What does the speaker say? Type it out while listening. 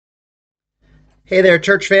Hey there,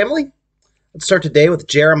 church family. Let's start today with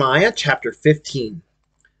Jeremiah chapter 15.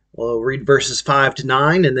 We'll read verses 5 to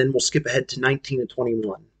 9, and then we'll skip ahead to 19 and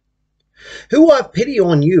 21. Who will have pity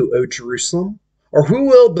on you, O Jerusalem? Or who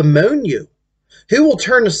will bemoan you? Who will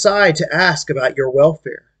turn aside to ask about your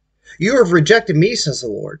welfare? You have rejected me, says the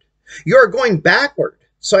Lord. You are going backward,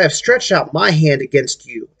 so I have stretched out my hand against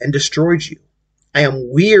you and destroyed you. I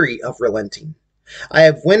am weary of relenting. I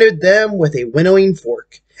have winnowed them with a winnowing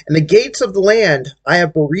fork. And the gates of the land, I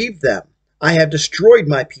have bereaved them. I have destroyed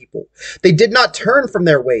my people. They did not turn from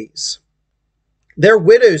their ways. Their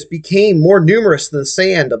widows became more numerous than the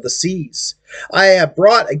sand of the seas. I have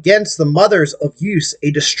brought against the mothers of youths a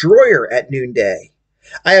destroyer at noonday.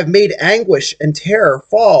 I have made anguish and terror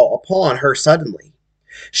fall upon her suddenly.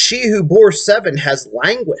 She who bore 7 has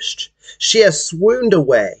languished. She has swooned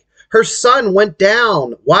away. Her son went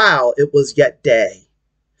down while it was yet day.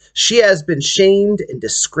 She has been shamed and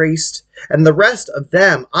disgraced, and the rest of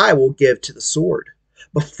them I will give to the sword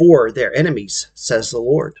before their enemies, says the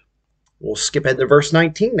Lord. We'll skip ahead to verse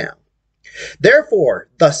 19 now. Therefore,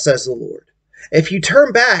 thus says the Lord, if you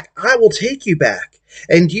turn back, I will take you back,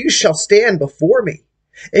 and you shall stand before me.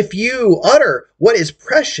 If you utter what is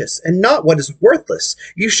precious and not what is worthless,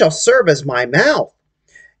 you shall serve as my mouth.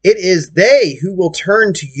 It is they who will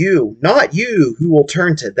turn to you, not you who will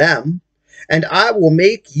turn to them. And I will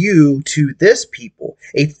make you to this people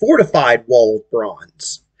a fortified wall of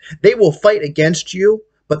bronze. They will fight against you,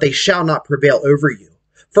 but they shall not prevail over you.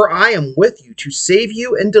 For I am with you to save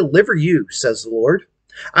you and deliver you, says the Lord.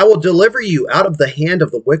 I will deliver you out of the hand of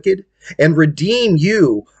the wicked and redeem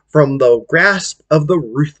you from the grasp of the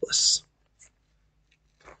ruthless.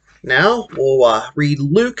 Now we'll read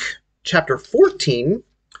Luke chapter 14,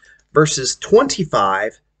 verses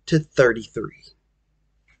 25 to 33.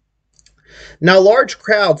 Now large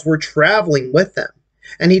crowds were traveling with them,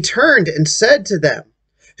 and he turned and said to them,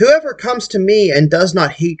 whoever comes to me and does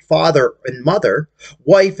not hate father and mother,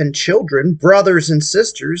 wife and children, brothers and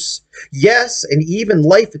sisters, yes, and even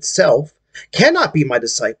life itself, cannot be my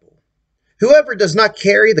disciple. Whoever does not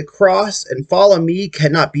carry the cross and follow me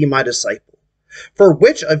cannot be my disciple. For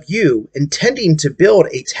which of you, intending to build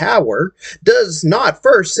a tower, does not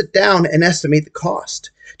first sit down and estimate the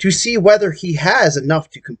cost, to see whether he has enough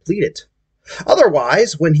to complete it?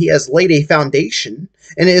 Otherwise, when he has laid a foundation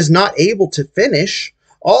and is not able to finish,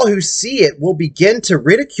 all who see it will begin to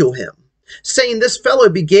ridicule him, saying, this fellow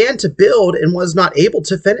began to build and was not able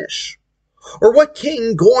to finish. Or what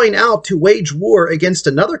king going out to wage war against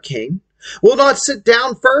another king will not sit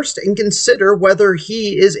down first and consider whether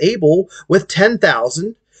he is able with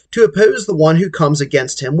 10,000 to oppose the one who comes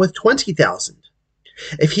against him with 20,000?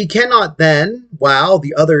 If he cannot then, while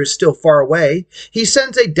the other is still far away, he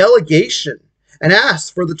sends a delegation and asks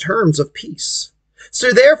for the terms of peace.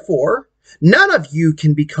 So therefore, none of you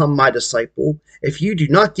can become my disciple if you do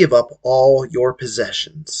not give up all your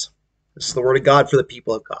possessions. This is the word of God for the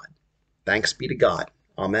people of God. Thanks be to God.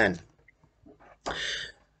 Amen.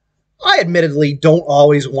 I admittedly don't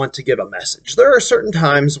always want to give a message. There are certain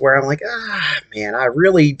times where I'm like, man, I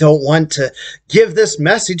really don't want to give this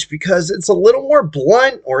message because it's a little more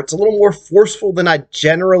blunt or it's a little more forceful than I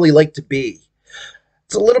generally like to be.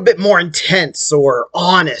 It's a little bit more intense or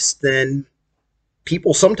honest than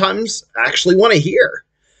people sometimes actually want to hear.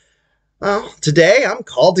 Well, today I'm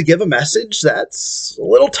called to give a message that's a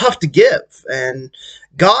little tough to give, and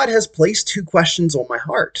God has placed 2 questions on my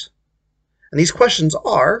heart. And these questions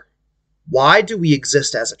are, why do we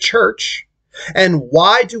exist as a church? And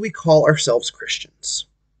why do we call ourselves Christians?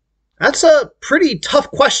 That's a pretty tough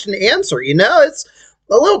question to answer, you know? It's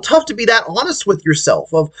a little tough to be that honest with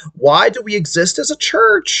yourself of why do we exist as a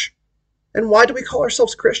church? And why do we call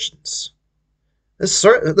ourselves Christians? The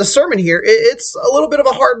sermon here, it's a little bit of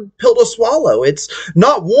a hard pill to swallow. It's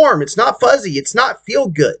not warm, it's not fuzzy, it's not feel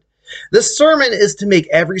good. This sermon is to make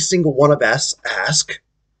every single one of us ask,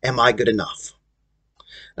 am I good enough?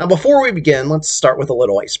 Now, before we begin, let's start with a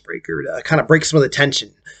little icebreaker to kind of break some of the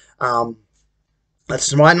tension. Why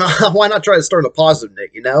not try to start on a positive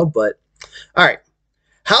note, you know? But, all right.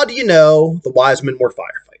 How do you know the wise men were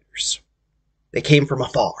firefighters? They came from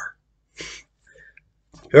afar.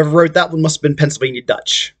 Whoever wrote that one must have been Pennsylvania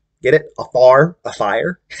Dutch. Get it? Afar, a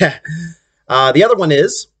fire. The other one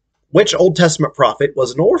is, which Old Testament prophet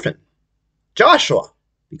was an orphan? Joshua,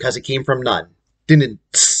 because he came from none.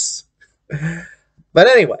 But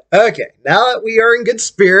anyway, okay, now that we are in good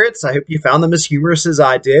spirits, I hope you found them as humorous as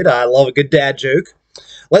I did. I love a good dad joke.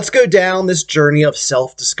 Let's go down this journey of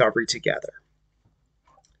self-discovery together.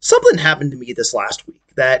 Something happened to me this last week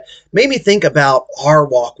that made me think about our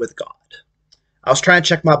walk with God. I was trying to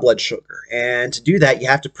check my blood sugar. And to do that, you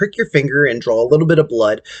have to prick your finger and draw a little bit of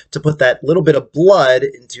blood to put that little bit of blood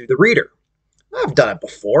into the reader. I've done it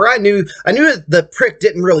before. I knew the prick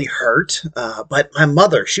didn't really hurt, but my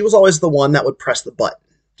mother, she was always the one that would press the button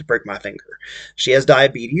to prick my finger. She has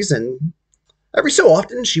diabetes, and every so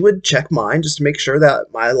often she would check mine just to make sure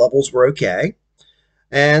that my levels were okay.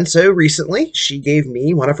 And so recently, she gave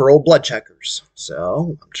me one of her old blood checkers.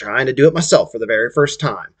 So I'm trying to do it myself for the very first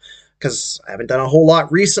time because I haven't done a whole lot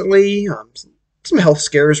recently. Some health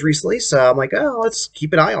scares recently, so I'm like, oh, let's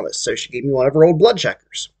keep an eye on this. So she gave me one of her old blood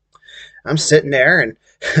checkers. I'm sitting there, and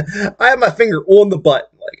I have my finger on the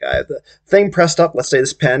button. Like, I have the thing pressed up. Let's say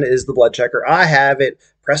this pen is the blood checker. I have it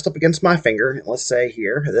pressed up against my finger. And let's say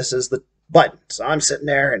here, this is the button. So I'm sitting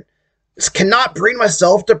there, and just cannot bring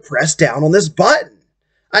myself to press down on this button.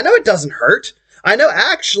 I know it doesn't hurt. I know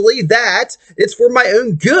actually that it's for my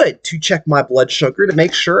own good to check my blood sugar to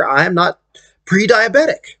make sure I am not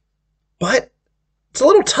pre-diabetic. But it's a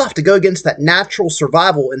little tough to go against that natural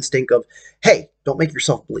survival instinct of, hey, don't make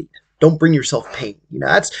yourself bleed. Don't bring yourself pain.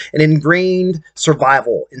 That's an ingrained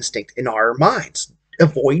survival instinct in our minds.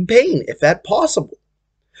 Avoid pain if that's possible.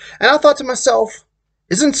 And I thought to myself,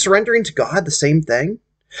 isn't surrendering to God the same thing?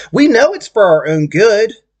 We know it's for our own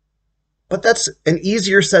good, but that's an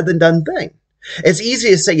easier said than done thing. It's easy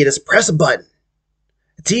to say you just press a button.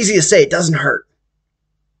 It's easy to say it doesn't hurt.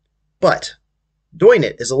 But doing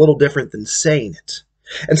it is a little different than saying it.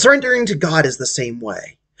 And surrendering to God is the same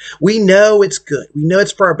way. We know it's good. We know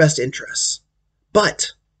it's for our best interests.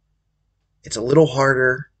 But it's a little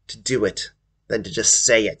harder to do it than to just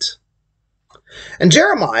say it. And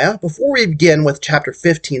Jeremiah, before we begin with chapter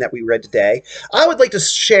 15 that we read today, I would like to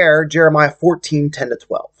share Jeremiah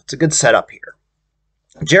 14:10-12. It's a good setup here.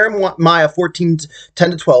 Jeremiah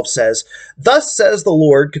 14:10-12 says, "Thus says the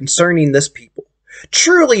Lord concerning this people,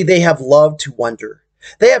 truly they have loved to wander.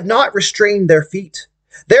 They have not restrained their feet.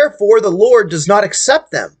 Therefore the Lord does not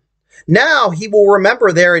accept them. Now he will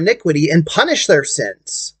remember their iniquity and punish their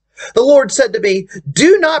sins. The Lord said to me,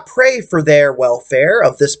 do not pray for their welfare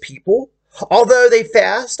of this people. Although they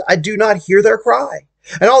fast, I do not hear their cry.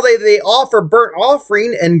 And although they offer burnt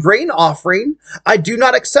offering and grain offering, I do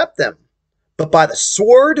not accept them. But by the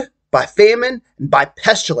sword, by famine, and by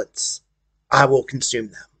pestilence, I will consume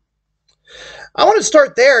them." I want to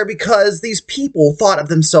start there because these people thought of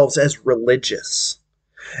themselves as religious.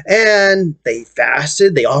 And they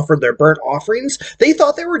fasted, they offered their burnt offerings. They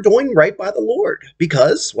thought they were doing right by the Lord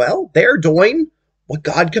because, well, they're doing what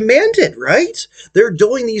God commanded, right? They're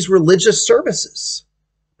doing these religious services.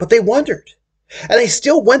 But they wondered, and they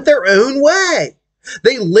still went their own way.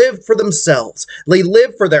 They lived for themselves. They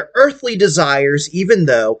lived for their earthly desires, even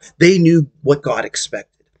though they knew what God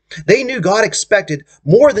expected. They knew God expected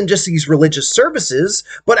more than just these religious services,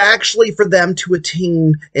 but actually for them to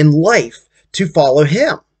attain in life to follow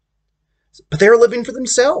Him. But they were living for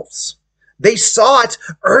themselves. They sought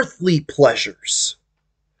earthly pleasures.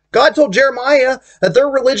 God told Jeremiah that their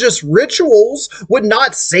religious rituals would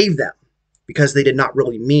not save them because they did not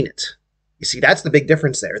really mean it. You see, that's the big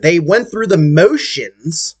difference there. They went through the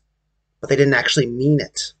motions, but they didn't actually mean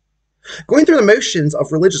it. Going through the motions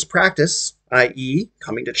of religious practice, i.e.,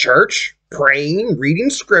 coming to church, praying, reading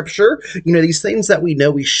scripture, these things that we know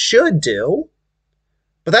we should do,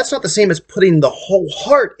 but that's not the same as putting the whole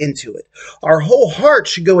heart into it. Our whole heart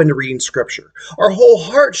should go into reading scripture. Our whole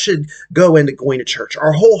heart should go into going to church.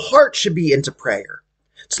 Our whole heart should be into prayer.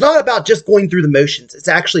 It's not about just going through the motions. It's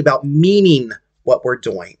actually about meaning what we're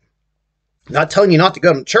doing. I'm not telling you not to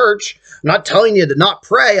go to church. I'm not telling you to not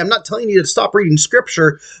pray. I'm not telling you to stop reading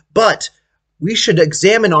scripture, but we should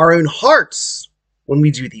examine our own hearts when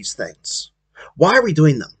we do these things. Why are we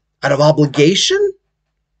doing them? Out of obligation?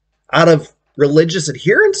 Out of religious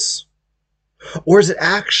adherence? Or is it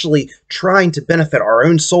actually trying to benefit our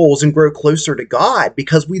own souls and grow closer to God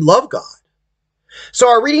because we love God? So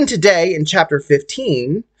our reading today in chapter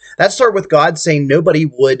 15, that started with God saying nobody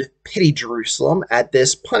would pity Jerusalem at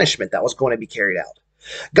this punishment that was going to be carried out.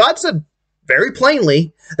 God said very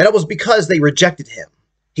plainly that it was because they rejected Him.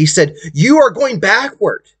 He said, you are going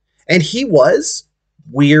backward. And He was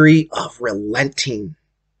weary of relenting.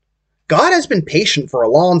 God has been patient for a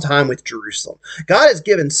long time with Jerusalem. God has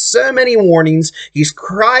given so many warnings. He's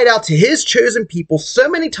cried out to His chosen people so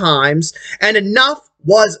many times, and enough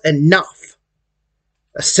was enough.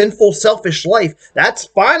 A sinful, selfish life, that's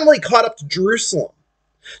finally caught up to Jerusalem.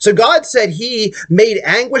 So God said He made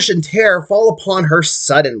anguish and terror fall upon her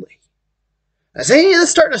suddenly. Is any of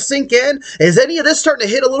this starting to sink in? Is any of this starting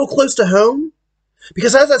to hit a little close to home?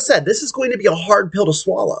 Because as I said, this is going to be a hard pill to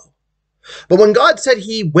swallow. But when God said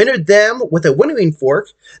he winnowed them with a winnowing fork,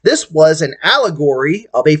 this was an allegory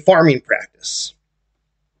of a farming practice.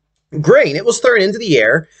 Grain, it was thrown into the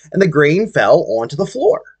air, and the grain fell onto the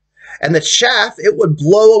floor. And the chaff, it would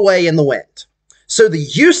blow away in the wind. So the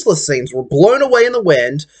useless things were blown away in the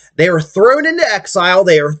wind. They were thrown into exile.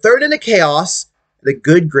 They were thrown into chaos. The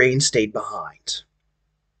good grain stayed behind.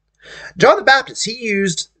 John the Baptist, he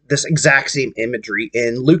used this exact same imagery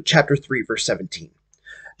in Luke chapter 3, verse 17.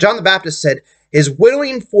 John the Baptist said, his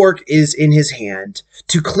winnowing fork is in his hand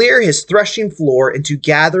to clear his threshing floor and to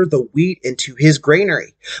gather the wheat into his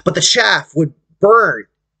granary. But the chaff would burn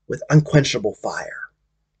with unquenchable fire.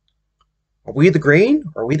 Are we the grain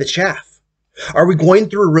or are we the chaff? Are we going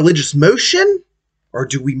through a religious motion or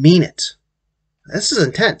do we mean it? This is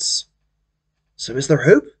intense. So is there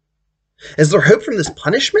hope? Is there hope from this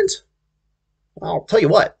punishment? Well, I'll tell you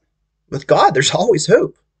what. With God, there's always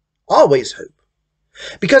hope. Always hope.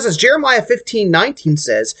 Because as Jeremiah 15:19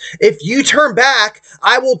 says, if you turn back,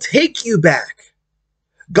 I will take you back.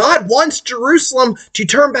 God wants Jerusalem to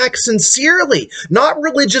turn back sincerely, not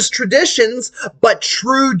religious traditions, but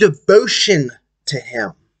true devotion to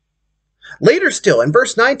him. Later still, in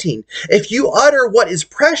verse 19, if you utter what is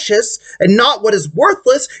precious and not what is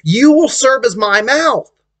worthless, you will serve as my mouth.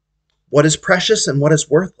 What is precious and what is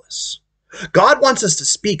worthless? God wants us to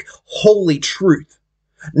speak holy truth,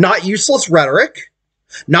 not useless rhetoric,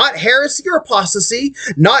 not heresy or apostasy,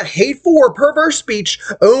 not hateful or perverse speech,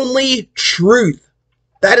 only truth.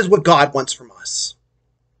 That is what God wants from us.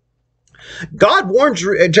 God warned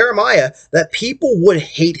Jeremiah that people would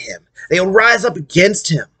hate him. They would rise up against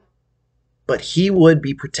him, but he would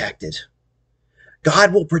be protected.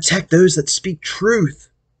 God will protect those that speak truth.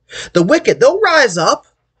 The wicked, they'll rise up,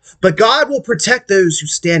 but God will protect those who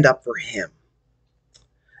stand up for him.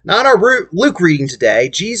 Now in our Luke reading today,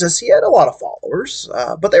 Jesus, he had a lot of followers,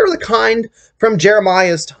 but they were the kind from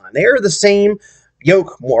Jeremiah's time. They were the same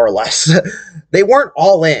yoke, more or less. They weren't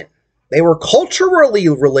all in. They were culturally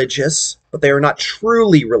religious, but they were not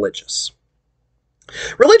truly religious.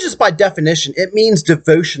 Religious, by definition, it means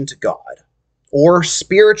devotion to God, or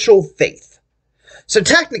spiritual faith. So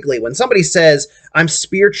technically, when somebody says, I'm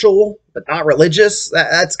spiritual, but not religious,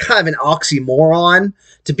 that's kind of an oxymoron.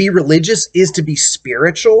 To be religious is to be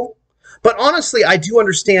spiritual. But honestly, I do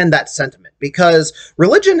understand that sentiment, because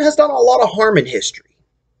religion has done a lot of harm in history.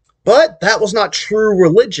 But that was not true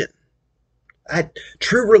religion.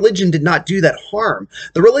 True religion did not do that harm.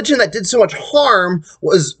 The religion that did so much harm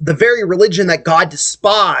was the very religion that God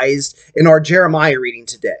despised in our Jeremiah reading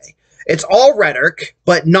today. It's all rhetoric,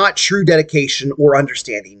 but not true dedication or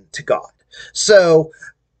understanding to God. So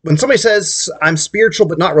when somebody says, I'm spiritual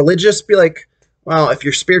but not religious, be like, well, if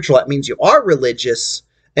you're spiritual, that means you are religious.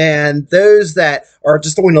 And those that are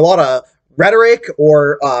just doing a lot of rhetoric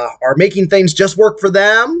or are making things just work for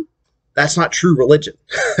them, that's not true religion.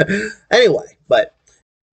 Anyway, but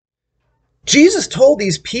Jesus told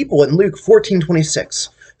these people in Luke 14:26,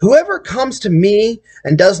 whoever comes to me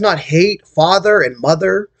and does not hate father and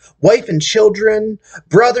mother, wife and children,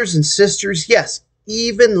 brothers and sisters, yes,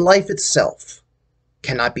 even life itself,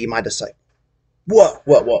 cannot be my disciple.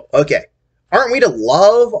 Whoa. Okay. Aren't we to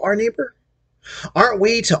love our neighbor? Aren't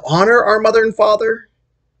we to honor our mother and father?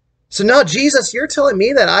 So now, Jesus, you're telling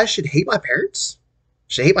me that I should hate my parents?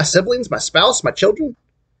 Should I hate my siblings, my spouse, my children?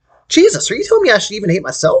 Jesus, are you telling me I should even hate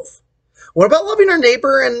myself? What about loving our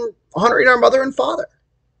neighbor and honoring our mother and father?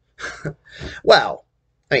 Well,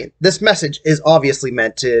 I mean, this message is obviously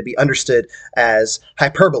meant to be understood as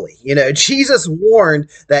hyperbole. You know, Jesus warned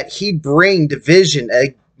that he'd bring division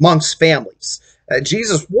amongst families.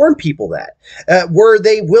 Jesus warned people that. Were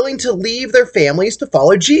they willing to leave their families to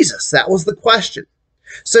follow Jesus? That was the question.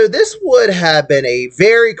 So this would have been a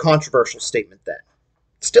very controversial statement then.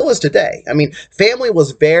 It still is today. I mean, family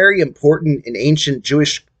was very important in ancient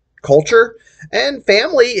Jewish culture, and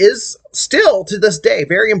family is still, to this day,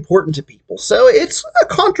 very important to people. So it's a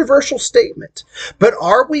controversial statement. But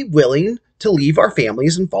are we willing to leave our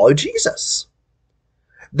families and follow Jesus?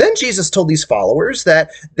 Then Jesus told these followers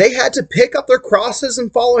that they had to pick up their crosses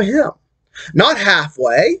and follow him. Not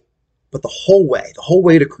halfway, but the whole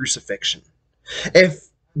way to crucifixion. If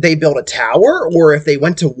they built a tower or if they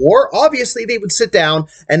went to war, obviously they would sit down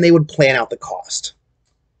and they would plan out the cost.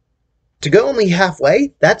 To go only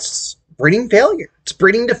halfway, that's breeding failure. It's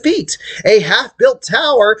breeding defeat. A half-built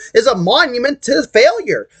tower is a monument to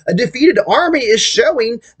failure. A defeated army is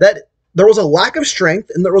showing that there was a lack of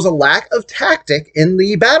strength and there was a lack of tactic in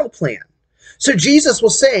the battle plan. So Jesus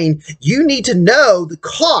was saying, you need to know the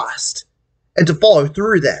cost and to follow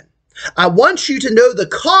through then. I want you to know the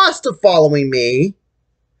cost of following me.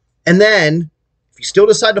 And then, if you still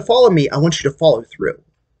decide to follow me, I want you to follow through.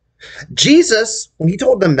 Jesus, when he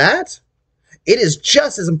told them that, it is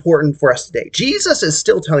just as important for us today. Jesus is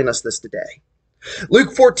still telling us this today.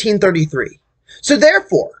 Luke 14:33. So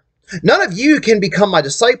therefore, none of you can become my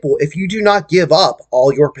disciple if you do not give up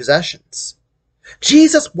all your possessions.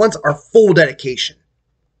 Jesus wants our full dedication.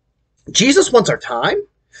 Jesus wants our time.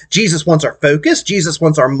 Jesus wants our focus. Jesus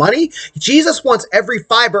wants our money. Jesus wants every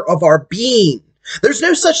fiber of our being. There's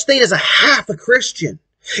no such thing as a half a Christian.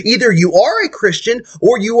 Either you are a Christian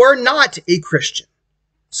or you are not a Christian.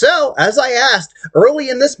 So, as I asked early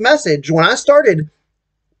in this message when I started,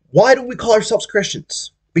 why do we call ourselves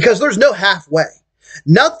Christians? Because there's no halfway.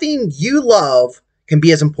 Nothing you love can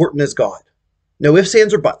be as important as God. No ifs,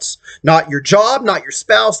 ands, or buts. Not your job, not your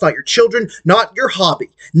spouse, not your children, not your hobby.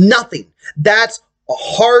 Nothing. That's a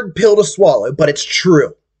hard pill to swallow, but it's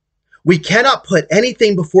true. We cannot put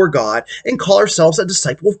anything before God and call ourselves a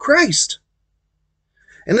disciple of Christ.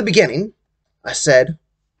 In the beginning, I said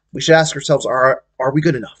we should ask ourselves, are we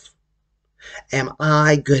good enough? Am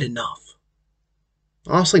I good enough?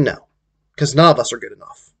 Honestly, no, because none of us are good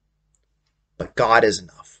enough. But God is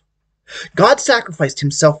enough. God sacrificed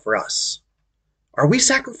himself for us. Are we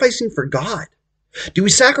sacrificing for God? Do we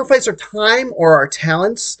sacrifice our time or our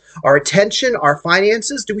talents, our attention, our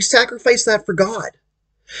finances? Do we sacrifice that for God?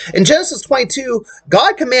 In Genesis 22,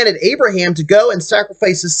 God commanded Abraham to go and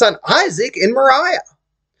sacrifice his son Isaac in Moriah.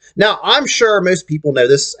 Now, I'm sure most people know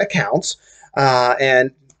this account,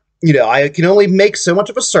 and I can only make so much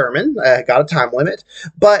of a sermon. I got a time limit,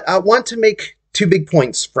 but I want to make two big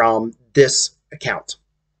points from this account.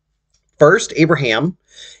 First, Abraham,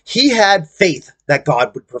 he had faith that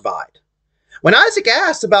God would provide. When Isaac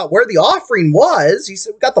asked about where the offering was, he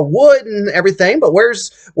said, we got the wood and everything, but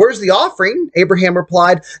where's the offering? Abraham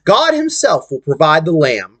replied, God himself will provide the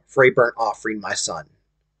lamb for a burnt offering, my son.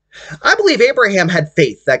 I believe Abraham had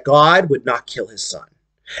faith that God would not kill his son.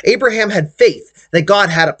 Abraham had faith that God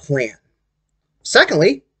had a plan.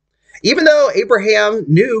 Secondly, even though Abraham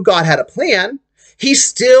knew God had a plan, he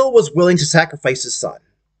still was willing to sacrifice his son.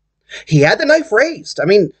 He had the knife raised.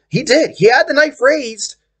 He did. He had the knife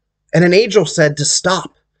raised. And an angel said to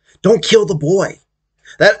stop. Don't kill the boy.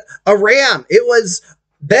 That a ram, it was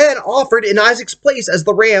then offered in Isaac's place as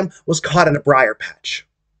the ram was caught in a briar patch.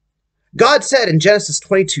 God said in Genesis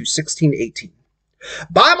 22:16-18,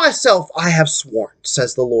 by myself I have sworn,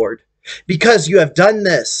 says the Lord, because you have done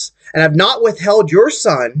this and have not withheld your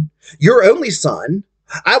son, your only son,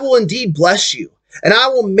 I will indeed bless you, and I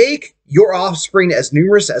will make your offspring as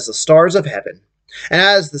numerous as the stars of heaven, and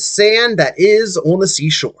as the sand that is on the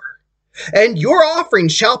seashore. And your offering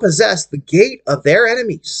shall possess the gate of their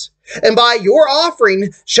enemies, and by your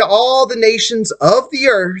offering shall all the nations of the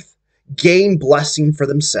earth gain blessing for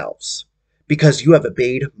themselves, because you have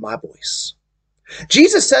obeyed my voice.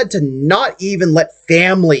 Jesus said to not even let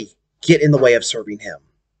family get in the way of serving him.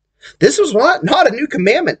 This was not a new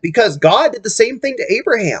commandment, because God did the same thing to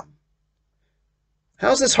Abraham.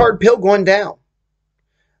 How's this hard pill going down?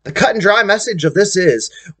 The cut and dry message of this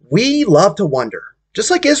is, we love to wonder,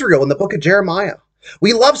 just like Israel in the book of Jeremiah.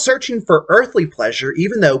 We love searching for earthly pleasure,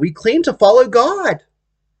 even though we claim to follow God.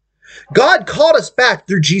 God called us back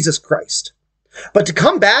through Jesus Christ. But to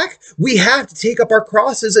come back, we have to take up our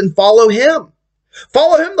crosses and follow him.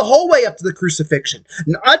 Follow him the whole way up to the crucifixion.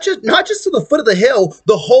 Not just to the foot of the hill,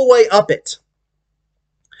 the whole way up it.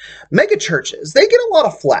 Mega churches, they get a lot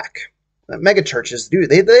of flack. Mega churches do.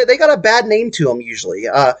 They got a bad name to them usually,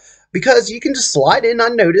 because you can just slide in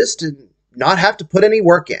unnoticed and not have to put any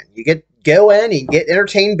work in. You go in, you get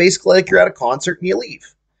entertained basically like you're at a concert, and you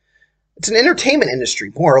leave. It's an entertainment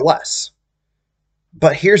industry, more or less.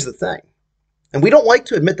 But here's the thing, and we don't like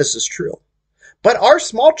to admit this is true, but our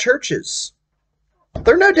small churches,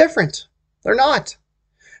 they're no different. They're not.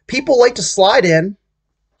 People like to slide in,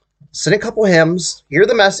 sing a couple hymns, hear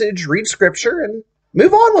the message, read scripture, and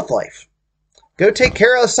move on with life. Go take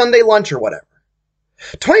care of a Sunday lunch or whatever.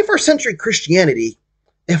 21st century Christianity,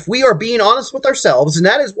 if we are being honest with ourselves, and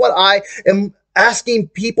that is what I am asking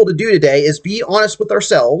people to do today, is be honest with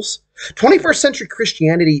ourselves. 21st century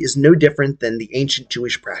Christianity is no different than the ancient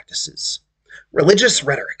Jewish practices. Religious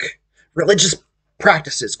rhetoric, religious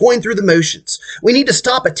practices, going through the motions. We need to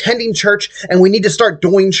stop attending church and we need to start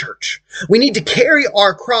doing church. We need to carry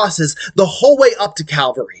our crosses the whole way up to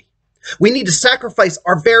Calvary. We need to sacrifice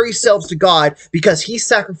our very selves to God because he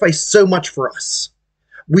sacrificed so much for us.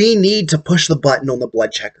 We need to push the button on the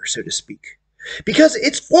blood checker, so to speak, because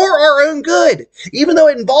it's for our own good. Even though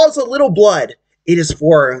it involves a little blood, it is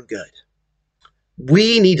for our own good.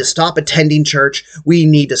 We need to stop attending church. We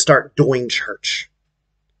need to start doing church.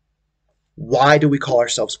 Why do we call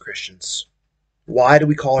ourselves Christians? Why do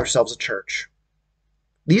we call ourselves a church?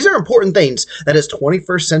 These are important things that as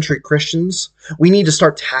 21st century Christians, we need to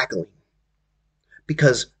start tackling.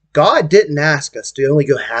 Because God didn't ask us to only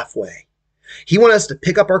go halfway. He wanted us to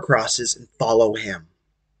pick up our crosses and follow him.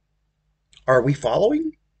 Are we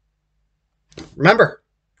following? Remember,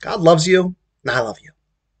 God loves you, and I love you.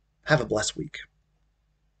 Have a blessed week.